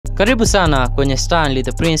Karibu sana kwenye Stanley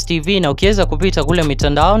the Prince TV, na ukiweza kupita kule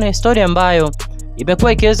mitandaoni, story ambayo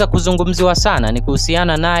imekuwa ikiweza kuzungumziwa sana ni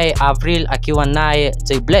kuhusiana naye Avril akiwa naye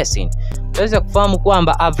J Blessing. Tuweza kufahamu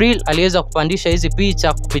kwamba Avril aliweza kupandisha hizi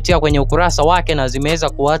picha kupitia kwenye ukurasa wake na zimeweza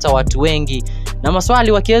kuwata watu wengi, na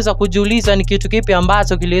maswali wakiweza kujiuliza ni kitu kipi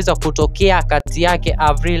ambacho kiliweza kutokea kati yake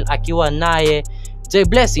Avril akiwa naye J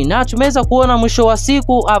Blessing. Na tumeweza kuona mwisho wa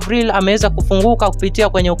siku Avril ameweza kufunguka kupitia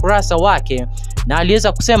kwenye ukurasa wake na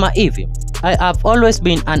aliweza kusema hivi: I have always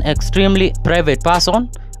been an extremely private person.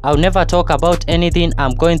 I'll never talk about anything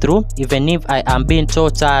I'm going through, even if I am being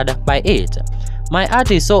tortured by it. My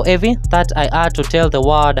heart is so heavy that I had to tell the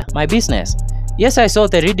world my business. Yes, I saw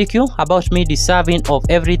the ridicule about me deserving of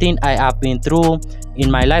everything I have been through in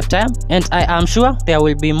my lifetime, and I am sure there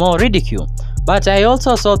will be more ridicule. But I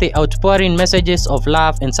also saw the outpouring messages of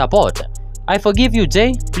love and support. I forgive you,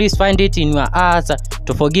 Jay. Please find it in your heart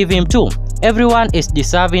to forgive him too. Everyone is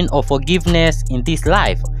deserving of forgiveness in this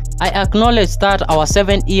life. I acknowledge that our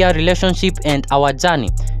 7-year relationship and our journey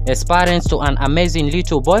as parents to an amazing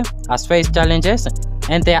little boy has faced challenges,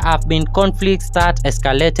 and there have been conflicts that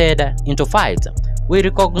escalated into fights. We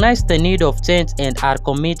recognize the need of change and are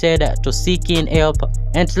committed to seeking help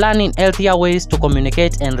and learning healthier ways to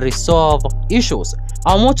communicate and resolve issues.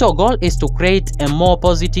 Our mutual goal is to create a more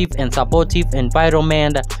positive and supportive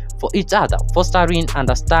environment for each other, fostering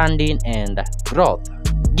understanding and growth.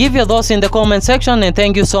 Give your thoughts in the comment section, and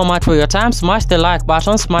thank you so much for your time. Smash the like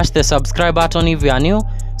button, smash the subscribe button if you are new.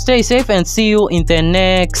 Stay safe and see you in the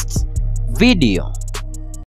next video.